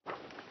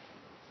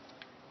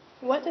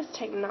What does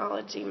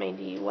technology mean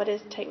to you? What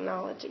is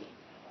technology?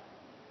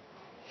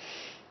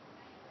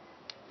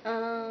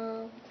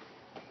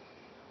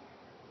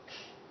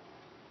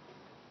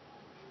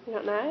 You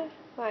don't know?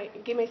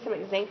 Like, give me some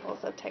examples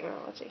of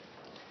technology.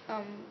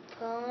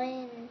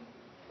 Fun.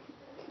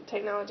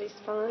 Technology's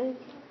fun.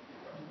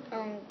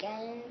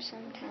 Games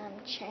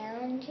sometimes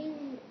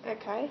challenging.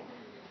 Okay.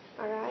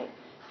 All right.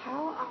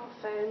 How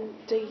often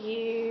do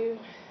you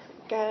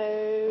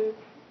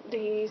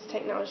use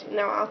technology?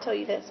 Now, I'll tell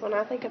you this. When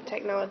I think of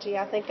technology,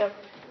 I think of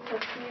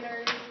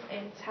computers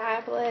and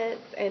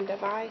tablets and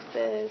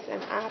devices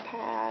and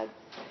iPads,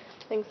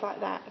 things like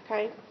that,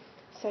 okay?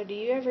 So do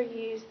you ever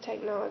use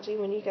technology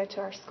when you go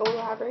to our school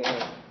library?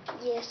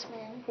 Yes,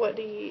 ma'am. What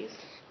do you use?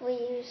 We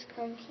use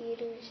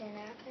computers and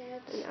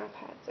iPads. And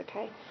iPads,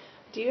 okay.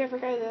 Do you ever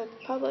go to the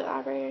public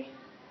library?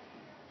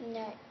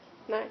 No.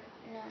 No?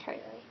 Not Okay.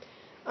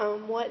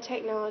 really. What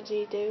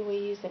technology do we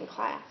use in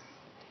class?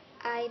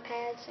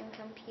 iPads and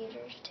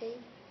computers too.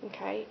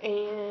 Okay,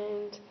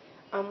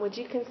 and would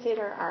you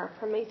consider our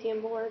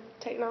Promethean board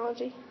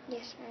technology?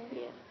 Yes,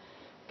 ma'am.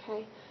 Yeah.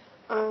 Okay.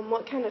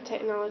 What kind of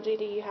technology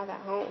do you have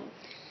at home?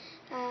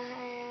 I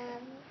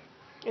have.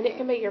 And it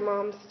can be your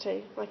mom's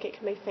too, like it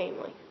can be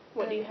family.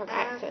 What do you have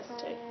access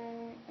to?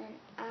 An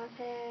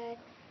iPad,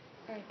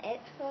 an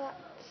Xbox,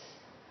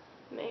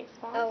 An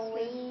Xbox? a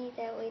Wii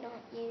that we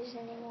don't use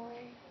anymore.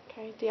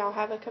 Okay. Do y'all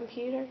have a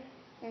computer?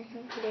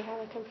 Mm-hmm. Do you have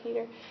a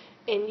computer?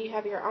 And you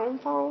have your own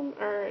phone,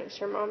 or it's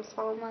your mom's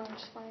phone?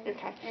 Mom's phone.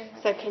 Okay.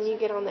 So can you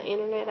get on the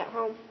internet at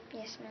home?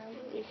 Yes, ma'am.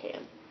 You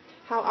can.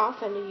 How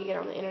often do you get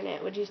on the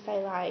internet? Would you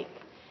say like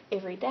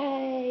every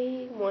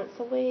day, once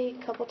a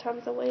week, couple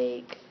times a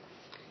week?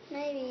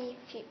 Maybe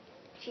a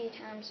few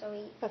times a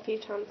week. A few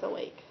times a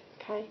week.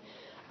 Okay.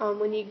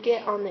 When you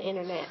get on the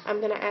internet, I'm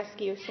going to ask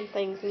you some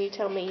things, and you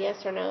tell me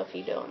yes or no if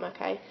you do them.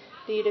 Okay.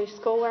 Do you do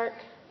schoolwork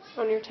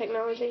on your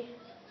technology?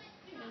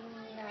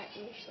 Not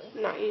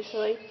usually. Not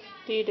usually.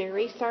 Do you do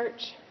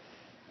research?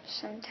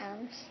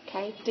 Sometimes.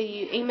 Okay. Do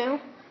you email?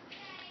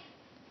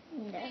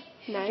 No.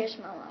 No. Just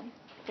my mom.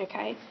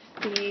 Okay.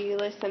 Do you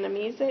listen to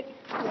music?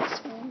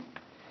 Yes, ma'am.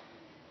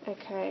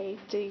 Okay.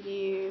 Do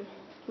you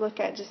look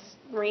at just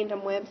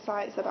random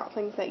websites about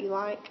things that you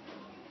like?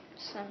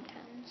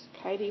 Sometimes.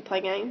 Okay. Do you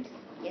play games?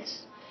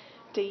 Yes.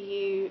 Do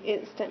you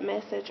instant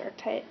message or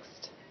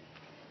text?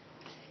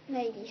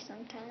 Maybe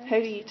sometimes.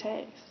 Who do you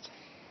text?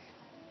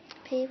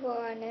 People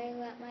I know,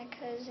 like my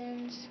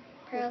cousins.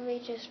 Probably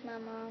just my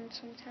mom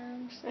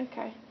sometimes.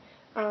 Okay.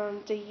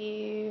 Do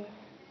you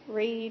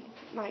read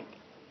like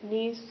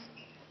news,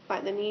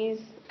 like the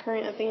news,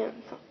 current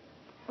events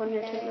on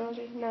your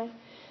technology? No.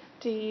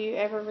 Do you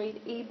ever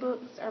read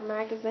ebooks or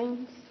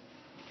magazines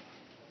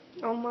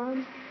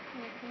online?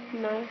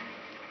 Mm-hmm. No.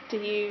 Do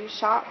you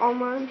shop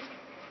online?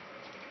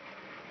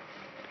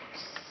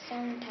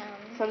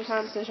 Sometimes.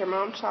 Sometimes. Does your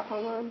mom shop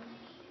online?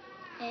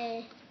 No?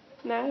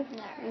 Not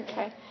really.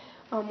 Okay.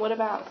 What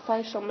about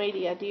social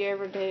media? Do you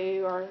ever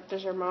do, or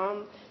does your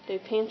mom do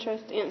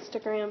Pinterest,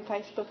 Instagram,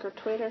 Facebook, or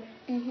Twitter?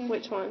 Mm-hmm.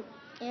 Which one?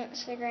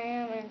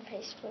 Instagram and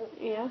Facebook.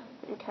 Yeah?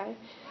 Okay.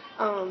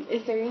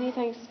 Is there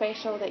anything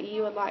special that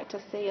you would like to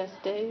see us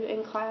do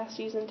in class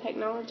using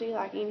technology,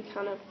 like any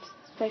kind of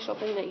special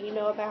thing that you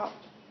know about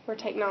where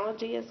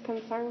technology is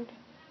concerned?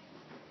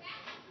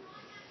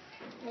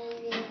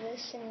 Maybe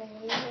listen to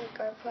music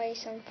or play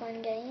some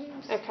fun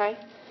games. Okay.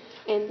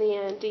 And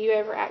then, do you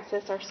ever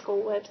access our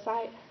school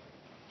website?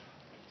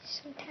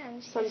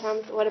 Sometimes.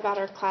 Sometimes. What about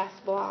our class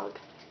blog?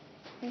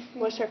 Mm-hmm.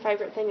 What's your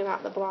favorite thing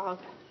about the blog?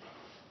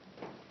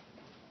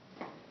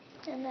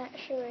 I'm not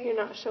sure. You're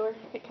not sure?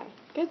 Okay.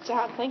 Good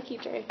job. Thank you,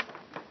 Drew.